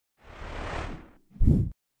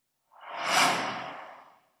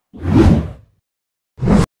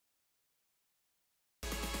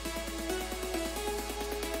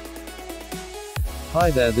Hi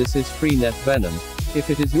there, this is Freenet Venom. If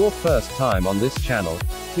it is your first time on this channel,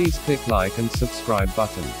 please click like and subscribe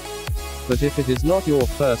button. But if it is not your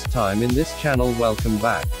first time in this channel, welcome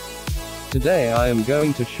back. Today I am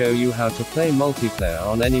going to show you how to play multiplayer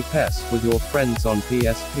on any PS with your friends on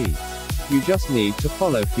PSP. You just need to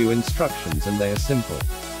follow few instructions and they are simple.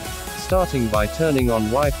 Starting by turning on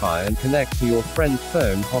Wi-Fi and connect to your friend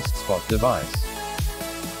phone hotspot device.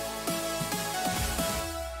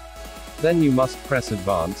 Then you must press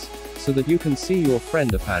advance, so that you can see your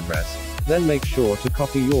friend IP address, then make sure to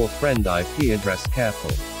copy your friend IP address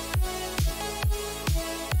careful.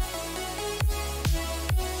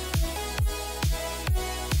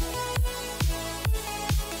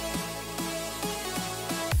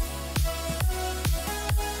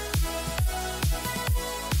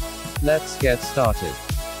 Let's get started.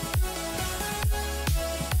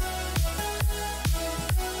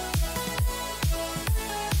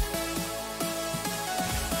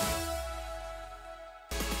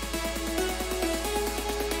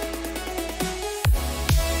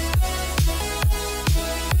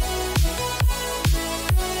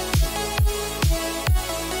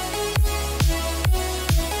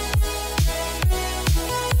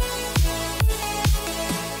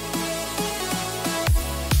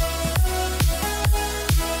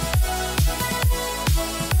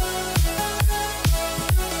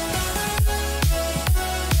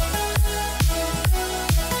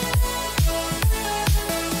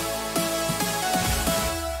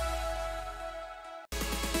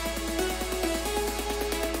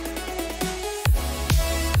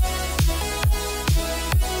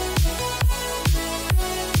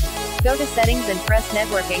 Go to settings and press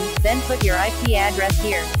networking, then put your IP address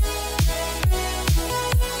here.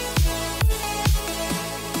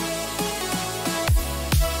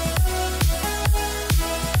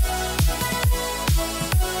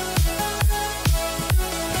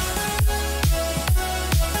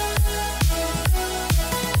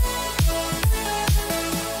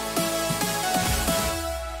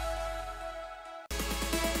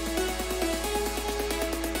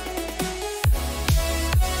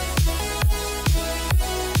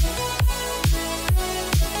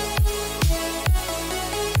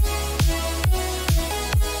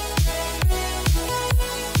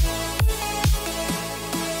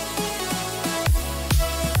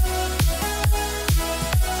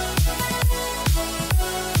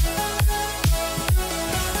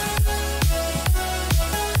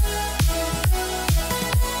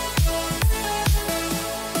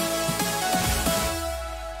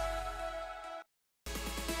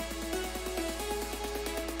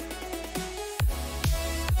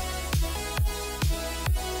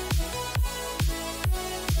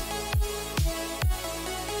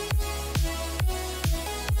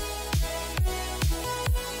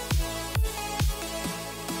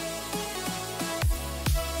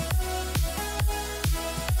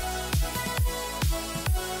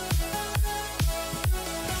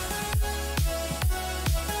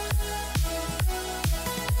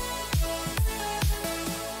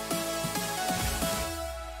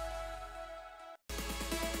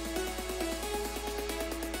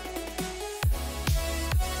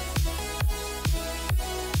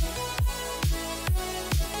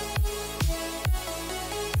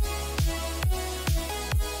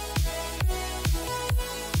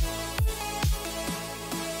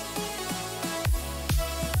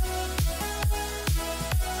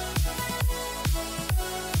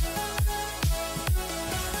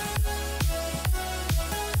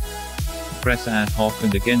 Press ad hoc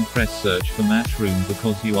and again press search for match room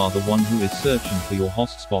because you are the one who is searching for your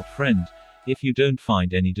hotspot friend, if you don't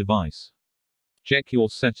find any device. Check your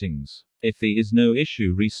settings. If there is no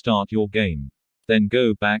issue, restart your game. Then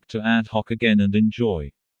go back to ad hoc again and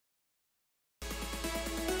enjoy.